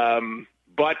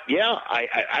 But yeah,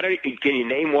 I don't. Can you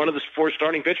name one of the 4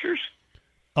 starting pitchers?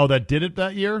 Oh, that did it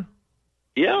that year?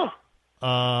 Yeah.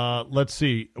 Let's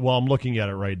see. Well, I'm looking at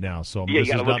it right now. So you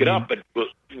got to look it up. But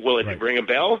will it ring a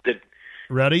bell?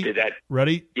 Ready?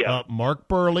 Ready? Yeah. Mark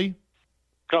Burley.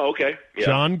 Oh, okay. Yeah.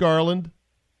 John Garland.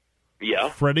 Yeah.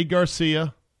 Freddie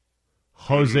Garcia.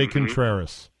 Jose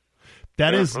Contreras.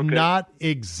 That is not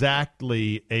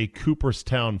exactly a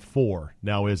Cooperstown 4,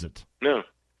 now is it? No.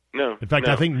 In fact,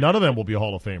 I think none of them will be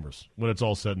Hall of Famers when it's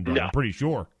all said and done. No. I'm pretty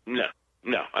sure. No,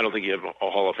 I don't think you have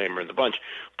a Hall of Famer in the bunch.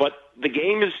 But the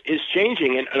game is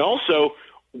changing, and also,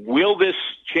 will this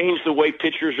change the way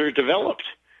pitchers are developed?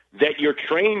 That you're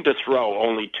trained to throw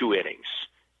only 2 innings,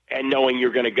 and knowing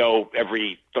you're going to go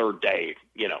every third day,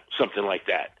 something like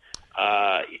that.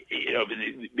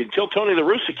 Until Tony La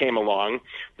Russa came along,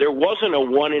 there wasn't a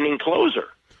 1-inning closer.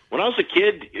 When I was a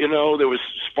kid, there was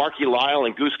Sparky Lyle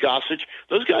and Goose Gossage.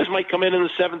 Those guys might come in the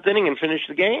 7th inning and finish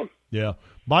the game. Yeah.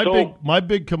 My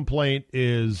big complaint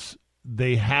is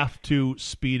they have to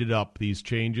speed it up, these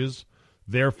changes.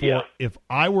 Therefore, if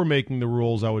I were making the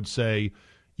rules, I would say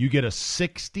you get a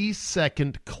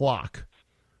 60-second clock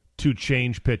to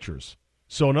change pitchers.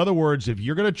 So, in other words, if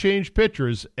you're going to change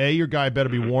pitchers, your guy better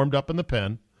be warmed up in the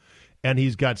pen, and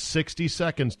he's got 60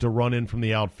 seconds to run in from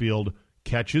the outfield,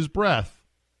 catch his breath,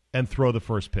 and throw the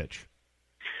first pitch.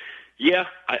 Yeah,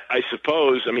 I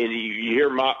suppose. I mean, you hear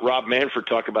Rob Manfred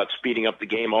talk about speeding up the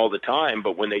game all the time,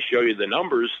 but when they show you the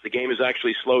numbers, the game is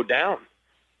actually slowed down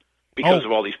because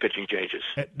of all these pitching changes.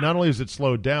 Not only is it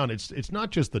slowed down, it's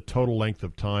not just the total length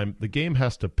of time. The game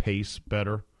has to pace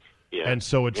better. Yeah. And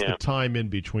so it's the time in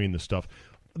between the stuff.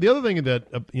 The other thing that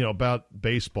about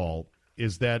baseball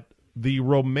is that the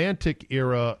romantic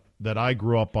era that I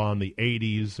grew up on, the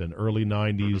 80s and early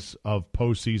 90s of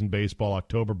postseason baseball,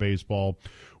 October baseball,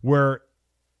 where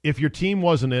if your team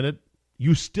wasn't in it,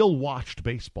 you still watched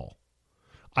baseball.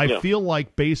 I feel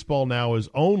like baseball now is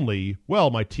only,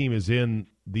 my team is in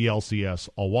the LCS,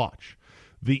 I'll watch.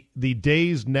 The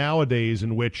days nowadays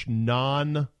in which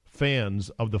non-fans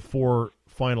of the 4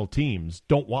 final teams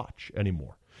don't watch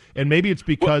anymore. And maybe it's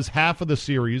because half of the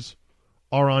series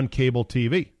are on cable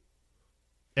TV.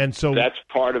 And so that's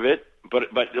part of it, but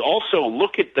also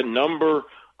look at the number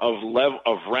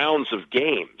of rounds of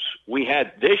games. We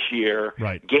had this year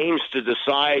games to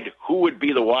decide who would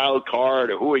be the wild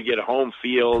card or who would get a home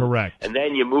field. Correct. And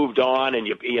then you moved on and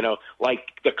like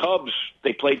the Cubs,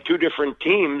 they played 2 different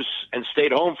teams and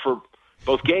stayed home for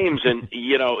both games, and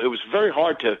it was very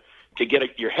hard to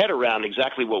get your head around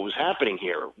exactly what was happening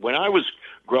here. When I was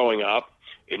growing up,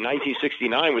 in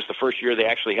 1969 was the first year they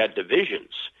actually had divisions.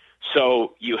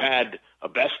 So you had a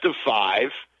best of 5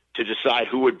 to decide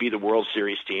who would be the World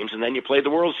Series teams, and then you played the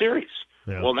World Series.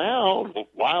 Yeah. Well, now,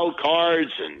 wild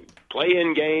cards and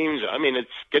play-in games, I mean, it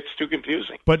gets too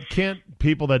confusing. But can't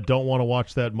people that don't want to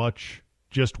watch that much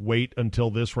just wait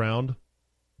until this round,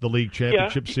 the League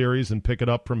Championship Series, and pick it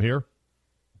up from here?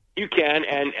 You can,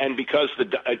 and because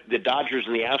the Dodgers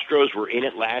and the Astros were in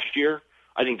it last year,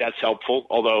 I think that's helpful,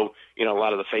 although, a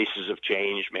lot of the faces have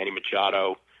changed. Manny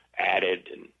Machado added,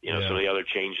 and some of the other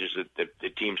changes that the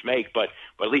teams make. But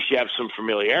at least you have some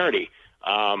familiarity.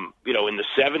 In the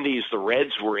 70s, the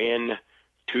Reds were in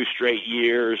 2 straight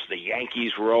years. The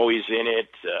Yankees were always in it.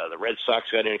 The Red Sox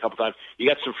got in a couple times. You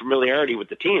got some familiarity with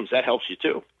the teams. That helps you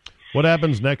too. What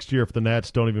happens next year if the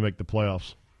Nats don't even make the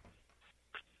playoffs?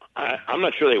 I'm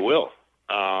not sure they will.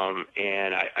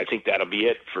 And I think that'll be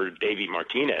it for Davey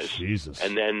Martinez. Jesus.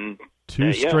 And then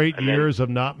 2 straight years of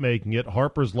not making it.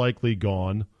 Harper's likely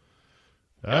gone.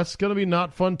 That's going to be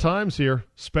not fun times here,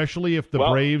 especially if the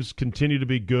Braves continue to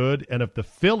be good and if the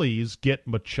Phillies get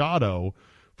Machado,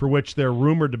 for which they're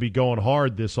rumored to be going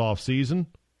hard this offseason.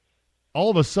 All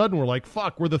of a sudden we're like,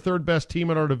 fuck, we're the 3rd best team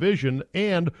in our division,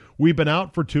 and we've been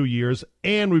out for 2 years,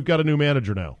 and we've got a new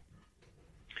manager now.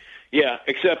 Yeah,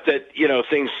 except that,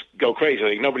 things go crazy.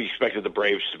 Like, nobody expected the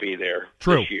Braves to be there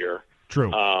this year.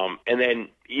 True. And then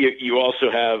you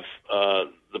also have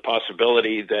the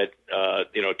possibility that,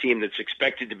 a team that's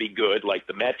expected to be good, like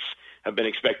the Mets have been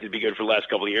expected to be good for the last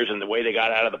couple of years, and the way they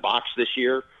got out of the box this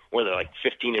year, where they're like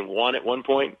 15-1 at one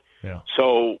point. Yeah.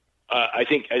 So I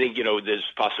think there's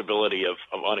possibility of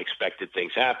unexpected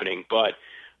things happening, but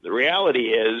the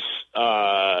reality is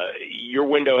your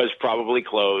window has probably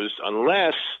closed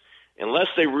unless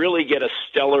they really get a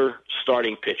stellar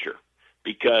starting pitcher,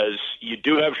 because you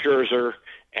do have Scherzer,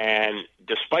 and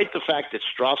despite the fact that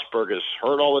Strasburg is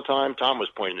hurt all the time, Tom was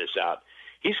pointing this out,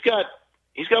 he's got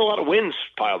a lot of wins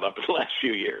piled up in the last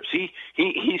few years. He's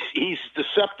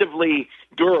deceptively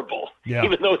durable,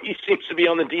 even though he seems to be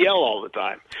on the DL all the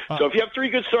time. So if you have 3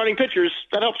 good starting pitchers,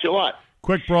 that helps you a lot.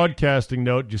 Quick broadcasting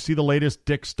note. Did you see the latest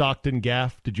Dick Stockton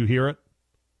gaffe? Did you hear it?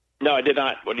 No, I did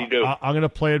not. What do you do? I'm going to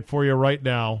play it for you right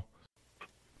now.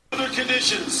 Other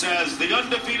conditions as the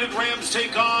undefeated Rams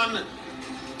take on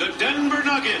the Denver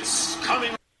Nuggets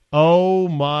coming. Oh,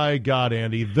 my God,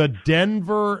 Andy. The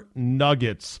Denver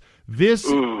Nuggets. This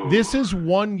is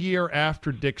 1 year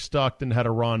after Dick Stockton had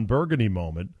a Ron Burgundy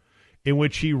moment in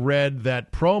which he read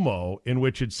that promo in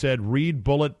which it said, read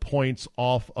bullet points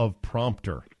off of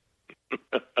prompter.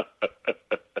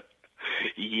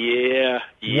 Yeah.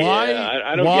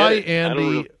 Why,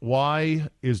 Andy, why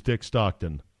is Dick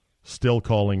Stockton still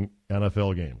calling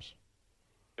NFL games?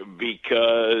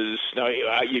 Because, now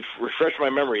you've refreshed my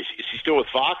memory. Is he still with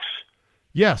Fox?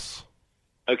 Yes.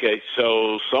 Okay,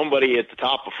 so somebody at the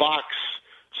top of Fox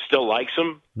still likes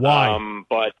him. Why?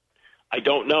 But I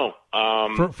don't know.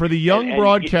 For the young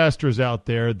broadcasters out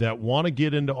there that want to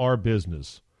get into our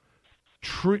business,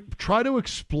 try to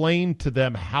explain to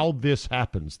them how this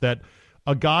happens, that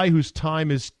a guy whose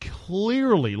time is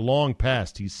clearly long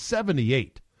past, he's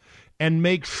 78, and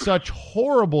makes such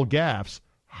horrible gaffes.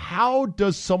 How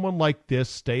does someone like this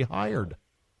stay hired?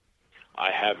 I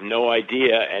have no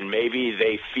idea, and maybe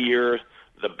they fear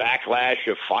the backlash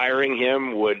of firing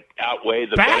him would outweigh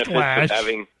the benefits of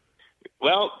having.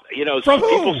 Well, some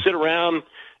people sit around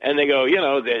and they go,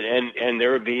 and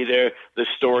there would be the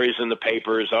stories in the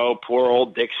papers. Oh, poor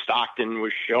old Dick Stockton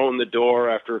was shown the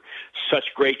door after such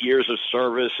great years of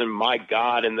service. And my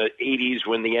God, in the 80s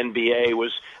when the NBA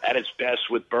was at its best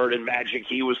with Bird and Magic,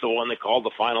 he was the one that called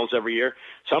the finals every year.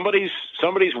 Somebody's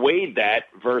weighed that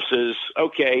versus,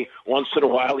 okay, once in a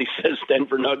while he says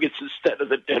Denver Nuggets instead of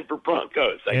the Denver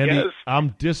Broncos, I guess.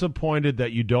 I'm disappointed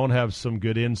that you don't have some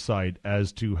good insight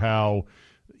as to how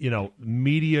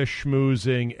media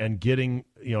schmoozing and getting,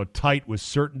 tight with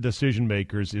certain decision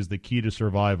makers is the key to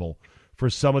survival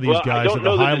for some of these guys at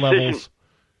the high levels.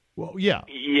 Well, yeah.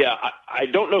 Yeah, I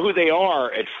don't know who they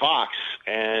are at Fox,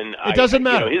 and it doesn't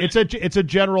matter. It's a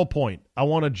general point. I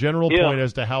want a general point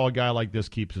as to how a guy like this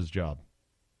keeps his job.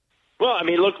 Well, I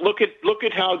mean, look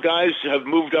at how guys have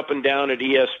moved up and down at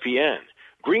ESPN.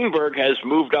 Greenberg has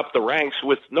moved up the ranks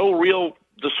with no real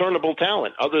discernible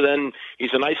talent, other than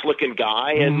he's a nice-looking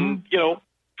guy and,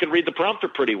 can read the prompter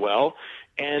pretty well.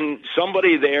 And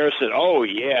somebody there said, oh,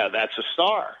 yeah, that's a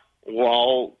star.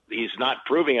 Well, he's not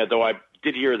proving it, though I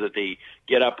did hear that the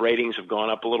get-up ratings have gone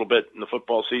up a little bit in the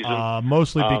football season.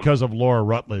 Mostly because of Laura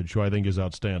Rutledge, who I think is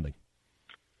outstanding.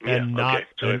 And not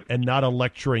a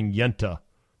lecturing Yenta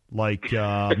like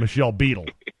Michelle Beadle.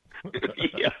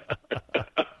 Yeah.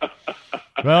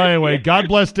 Well, anyway, God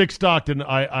bless Dick Stockton.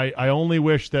 I only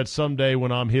wish that someday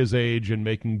when I'm his age and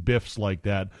making biffs like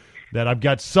that I've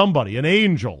got somebody, an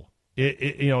angel,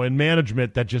 in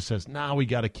management that just says, we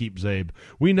got to keep Zabe.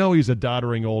 We know he's a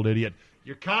doddering old idiot.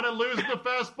 You're kind of losing the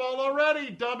fastball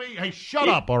already, dummy. Hey, shut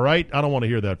up, all right? I don't want to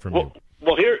hear that from you.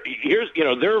 Well, here's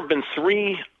there have been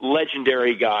 3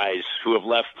 legendary guys who have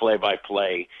left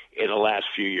play-by-play in the last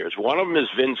few years. One of them is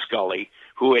Vin Scully,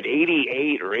 who at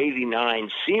 88 or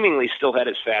 89 seemingly still had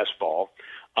his fastball.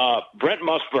 Brent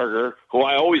Musburger, who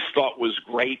I always thought was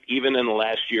great, even in the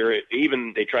last year.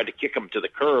 Even they tried to kick him to the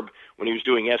curb when he was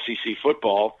doing SEC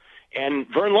football. And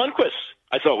Vern Lundquist,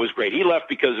 I thought was great. He left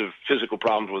because of physical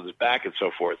problems with his back and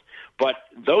so forth. But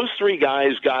those three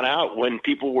guys got out when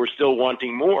people were still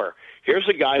wanting more. Here's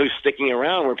a guy who's sticking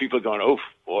around where people are going, oh,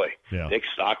 boy, yeah. Dick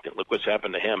Stockton, look what's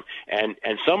happened to him. And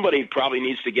somebody probably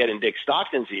needs to get in Dick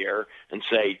Stockton's ear and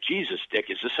say, Jesus, Dick,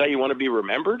 is this how you want to be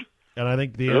remembered? And I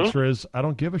think the answer is, I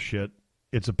don't give a shit.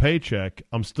 It's a paycheck.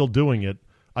 I'm still doing it.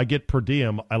 I get per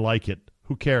diem. I like it.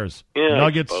 Who cares? Yeah,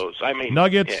 Nuggets,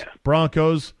 Nuggets, yeah.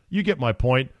 Broncos. You get my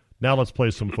point. Now let's play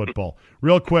some football.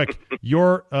 Real quick,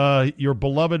 your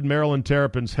beloved Maryland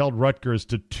Terrapins held Rutgers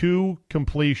to 2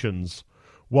 completions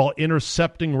while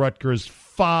intercepting Rutgers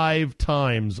 5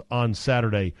 times on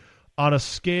Saturday. On a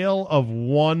scale of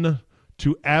 1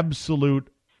 to absolute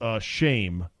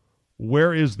shame,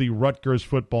 where is the Rutgers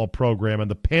football program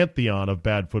and the pantheon of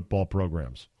bad football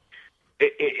programs?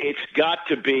 It's got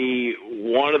to be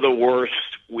one of the worst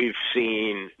we've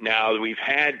seen. Now, we've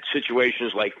had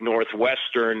situations like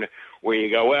Northwestern where you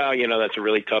go, well, that's a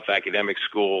really tough academic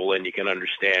school, and you can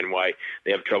understand why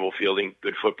they have trouble fielding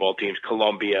good football teams,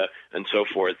 Columbia, and so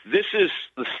forth. This is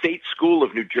the State School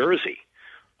of New Jersey.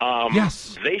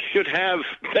 Yes. They should have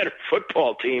better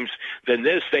football teams than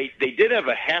this. They did have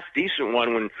a half-decent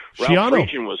one when Ralph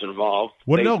Friedgen was involved.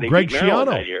 Greg Schiano.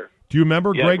 That year. Do you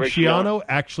remember Yeah, Greg Greg Schiano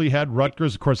actually had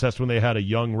Rutgers? Of course, that's when they had a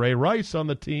young Ray Rice on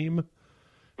the team.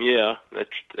 Yeah,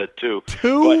 that too.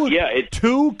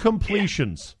 Two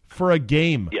completions for a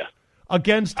game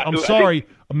against, a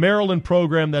Maryland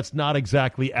program that's not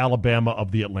exactly Alabama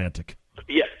of the Atlantic.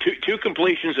 Yeah, two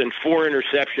completions and 4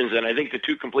 interceptions, and I think the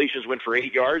 2 completions went for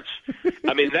 8 yards.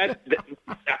 I mean, that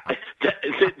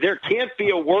there can't be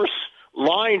a worse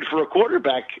line for a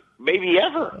quarterback maybe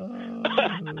ever.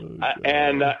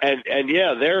 And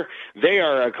they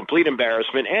are a complete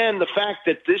embarrassment. And the fact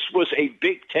that this was a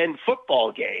Big Ten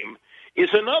football game is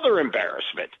another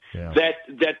embarrassment. Yeah.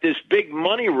 That this big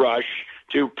money rush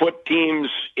to put teams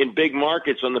in big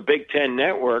markets on the Big Ten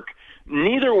network,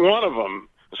 neither one of them,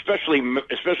 especially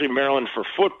Maryland for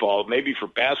football, maybe for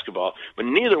basketball, but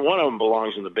neither one of them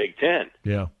belongs in the Big Ten.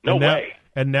 Yeah. No way.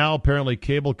 And now apparently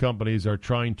cable companies are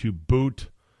trying to boot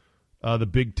the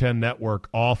Big Ten network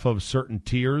off of certain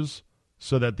tiers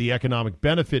so that the economic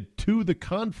benefit to the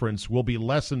conference will be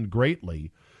lessened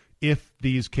greatly if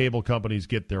these cable companies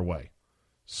get their way.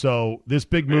 So this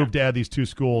big move to add these 2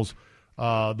 schools,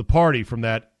 the party from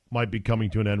that might be coming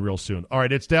to an end real soon. All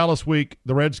right, it's Dallas week.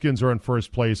 The Redskins are in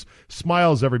first place.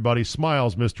 Smiles, everybody.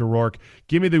 Smiles, Mr. Rourke.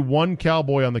 Give me the one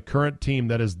Cowboy on the current team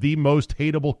that is the most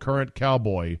hateable current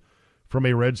Cowboy from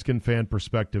a Redskin fan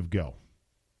perspective. Go.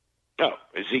 Oh,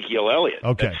 Ezekiel Elliott.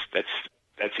 Okay.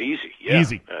 That's easy. Yeah.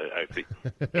 Easy. Okay.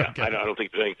 Okay. I don't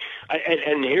think there's anything.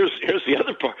 And here's the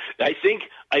other part. I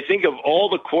think of all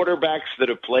the quarterbacks that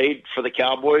have played for the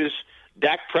Cowboys,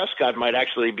 Dak Prescott might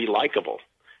actually be likable.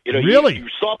 Really?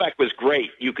 Staubach was great.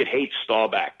 You could hate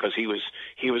Staubach because he was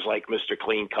like Mr.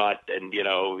 Clean Cut, and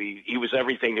he was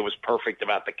everything that was perfect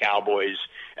about the Cowboys.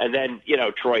 And then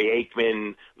Troy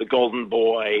Aikman, the Golden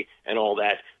Boy, and all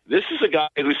that. This is a guy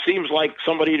who seems like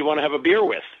somebody to want to have a beer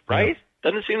with, right? Yeah.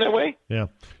 Doesn't it seem that way? Yeah.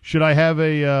 Should I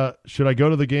go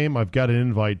to the game? I've got an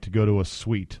invite to go to a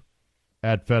suite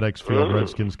at FedEx Field,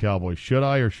 Redskins Cowboys. Should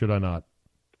I or should I not?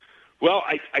 Well,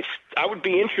 I would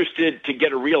be interested to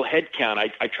get a real head count.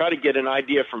 I try to get an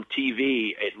idea from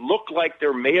TV. It looked like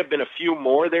there may have been a few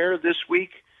more there this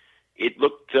week. It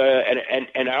looked,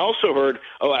 and I also heard.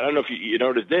 Oh, I don't know if you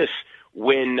noted this.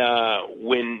 When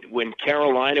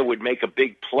Carolina would make a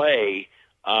big play,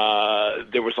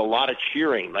 there was a lot of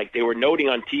cheering. Like they were noting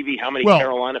on TV how many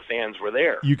Carolina fans were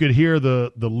there. You could hear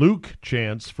the Luke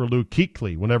chants for Luke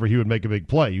Kuechly whenever he would make a big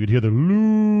play. You'd hear the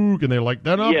Luke, and they're like,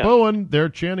 they're not booing. They're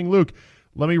chanting Luke.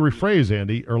 Let me rephrase,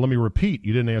 Andy, or let me repeat.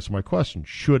 You didn't answer my question.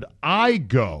 Should I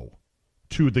go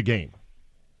to the game?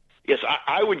 Yes,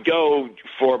 I would go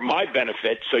for my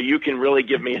benefit, so you can really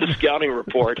give me a scouting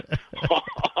report.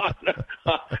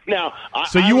 Now,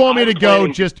 so you want me to go?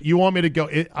 You want me to go?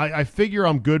 I figure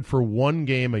I'm good for one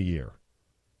game a year.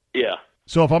 Yeah.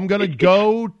 So if I'm going to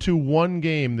go to one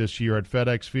game this year at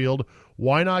FedEx Field,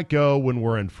 why not go when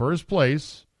we're in first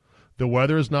place? The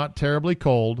weather is not terribly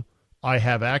cold. I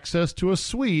have access to a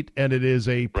suite, and it is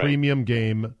a premium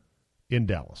game in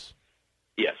Dallas.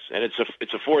 Yes, and it's a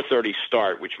 4:30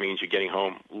 start, which means you're getting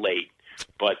home late.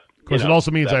 But of course, it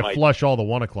also means I flush all the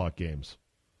 1 o'clock games.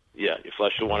 Yeah, you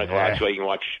flush the 1 o'clock so you can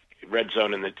watch Red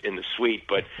Zone in the suite.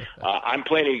 But I'm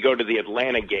planning to go to the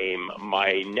Atlanta game.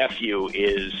 My nephew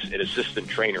is an assistant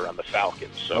trainer on the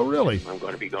Falcons. So oh, really? I'm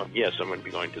going to be going. Yes, I'm going to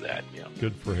be going to that. Yeah.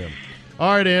 Good for him.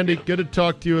 All right, Andy, good to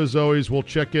talk to you as always. We'll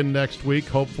check in next week,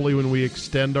 hopefully when we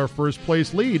extend our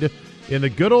first-place lead in the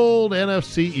good old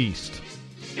NFC East.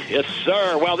 Yes,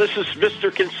 sir. Well, this is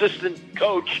Mr. Consistent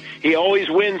Coach. He always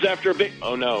wins after a big...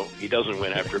 Oh, no, he doesn't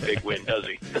win after a big win, does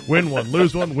he? Win one,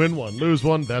 lose one, win one, lose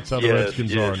one. That's how the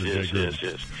Redskins are in the big group.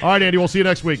 Yes. All right, Andy, we'll see you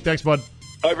next week. Thanks, bud.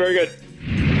 All right, very good.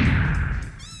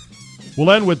 We'll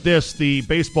end with this. The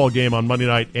baseball game on Monday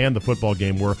night and the football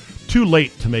game were too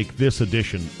late to make this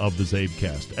edition of the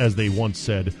Zabecast, as they once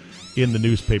said in the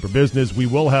newspaper business. We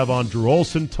will have on Drew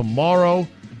Olson tomorrow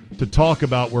to talk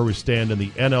about where we stand in the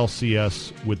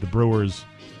NLCS with the Brewers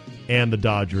and the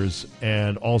Dodgers,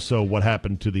 and also what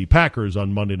happened to the Packers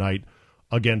on Monday night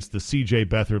against the C.J.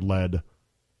 Beathard-led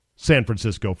San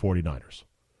Francisco 49ers.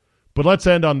 But let's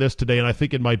end on this today, and I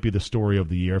think it might be the story of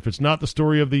the year. If it's not the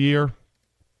story of the year,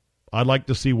 I'd like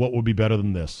to see what would be better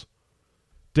than this.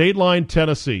 Dateline,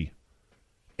 Tennessee.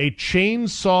 A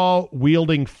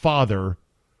chainsaw-wielding father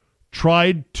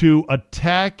tried to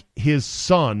attack his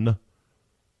son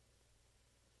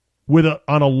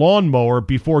on a lawnmower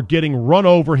before getting run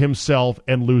over himself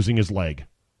and losing his leg.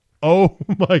 Oh,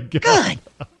 my God. Good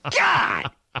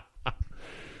God!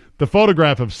 The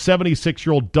photograph of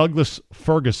 76-year-old Douglas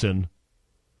Ferguson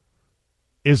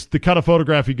is the kind of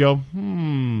photograph you go,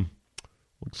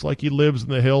 looks like he lives in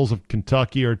the hills of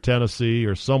Kentucky or Tennessee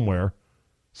or somewhere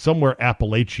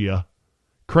Appalachia.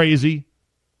 Crazy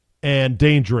and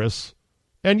dangerous.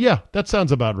 And yeah, that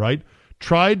sounds about right.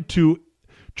 Tried to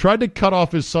cut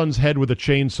off his son's head with a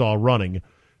chainsaw running,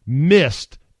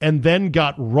 missed, and then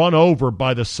got run over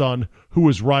by the son who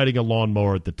was riding a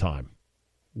lawnmower at the time.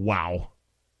 Wow.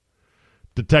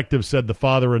 Detectives said the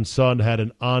father and son had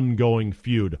an ongoing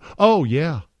feud. Oh,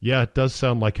 yeah. Yeah, it does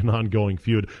sound like an ongoing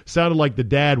feud. Sounded like the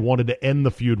dad wanted to end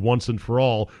the feud once and for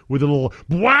all with a little,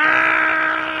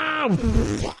 wow!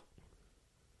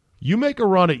 You make a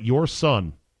run at your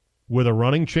son with a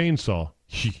running chainsaw,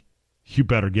 you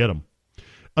better get him.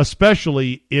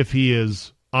 Especially if he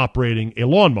is operating a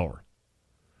lawnmower.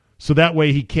 So that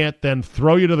way he can't then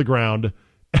throw you to the ground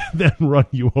and then run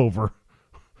you over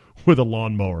with a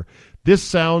lawnmower. This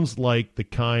sounds like the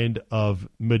kind of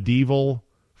medieval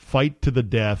fight to the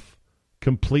death,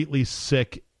 completely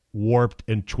sick, warped,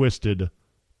 and twisted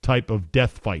type of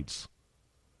death fights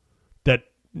that,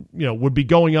 would be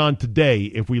going on today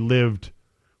if we lived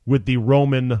with the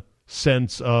Roman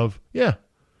sense of,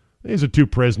 these are two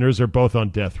prisoners. They're both on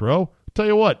death row. Tell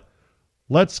you what,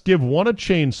 let's give one a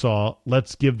chainsaw.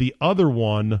 Let's give the other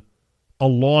one a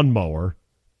lawnmower.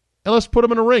 And let's put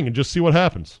them in a ring and just see what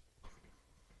happens.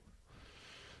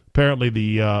 Apparently,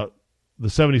 the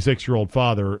 76-year-old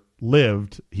father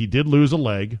lived. He did lose a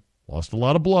leg, lost a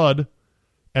lot of blood,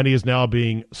 and he is now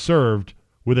being served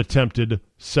with attempted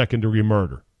second-degree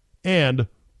murder and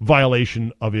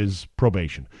violation of his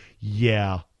probation.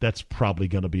 Yeah, that's probably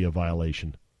going to be a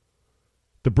violation.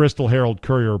 The Bristol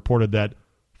Herald-Courier reported that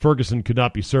Ferguson could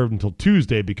not be served until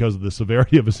Tuesday because of the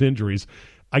severity of his injuries.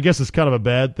 I guess it's kind of a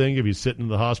bad thing if he's sitting in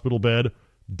the hospital bed,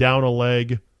 down a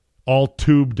leg, all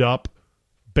tubed up,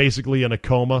 basically in a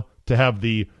coma, to have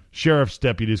the sheriff's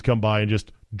deputies come by and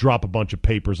just drop a bunch of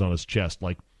papers on his chest.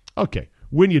 Like, okay,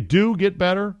 when you do get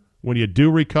better, when you do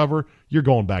recover, you're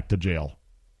going back to jail.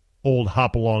 Old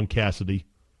Hopalong Cassidy.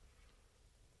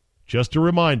 Just a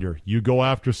reminder, you go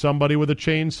after somebody with a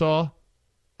chainsaw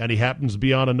and he happens to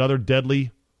be on another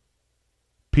deadly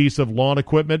piece of lawn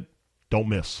equipment, don't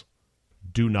miss.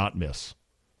 Do not miss.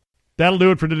 That'll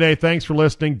do it for today. Thanks for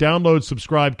listening. Download,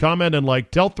 subscribe, comment, and like.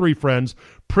 Tell 3 friends.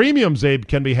 Premium Zabe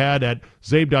can be had at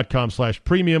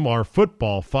zabe.com/premium. Our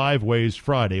Football 5 Ways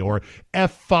Friday, or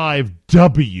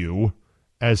F5W,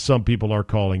 as some people are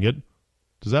calling it.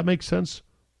 Does that make sense?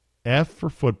 F for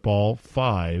football,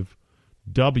 5,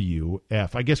 W,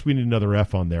 F. I guess we need another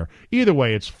F on there. Either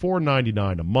way, it's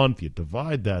 $4.99 a month. You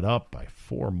divide that up by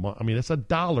 4 months. I mean, it's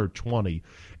 $1.20.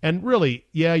 And really,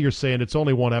 yeah, you're saying it's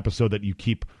only one episode that you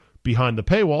keep behind the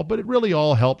paywall, but it really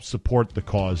all helps support the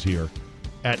cause here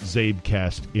at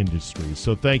Zabecast Industries.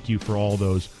 So thank you for all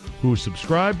those who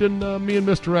subscribed, and me and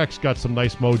Mr. X got some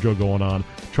nice mojo going on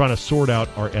trying to sort out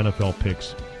our NFL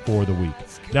picks for the week.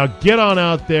 Now get on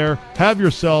out there, have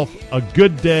yourself a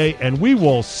good day, and we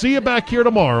will see you back here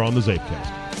tomorrow on the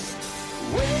Zabecast.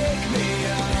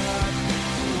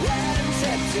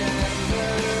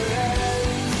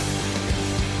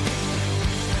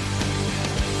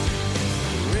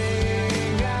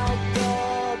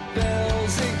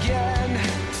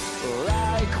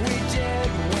 Like we did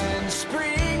when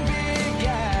spring began.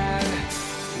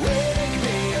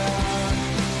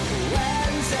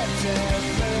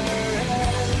 Lord,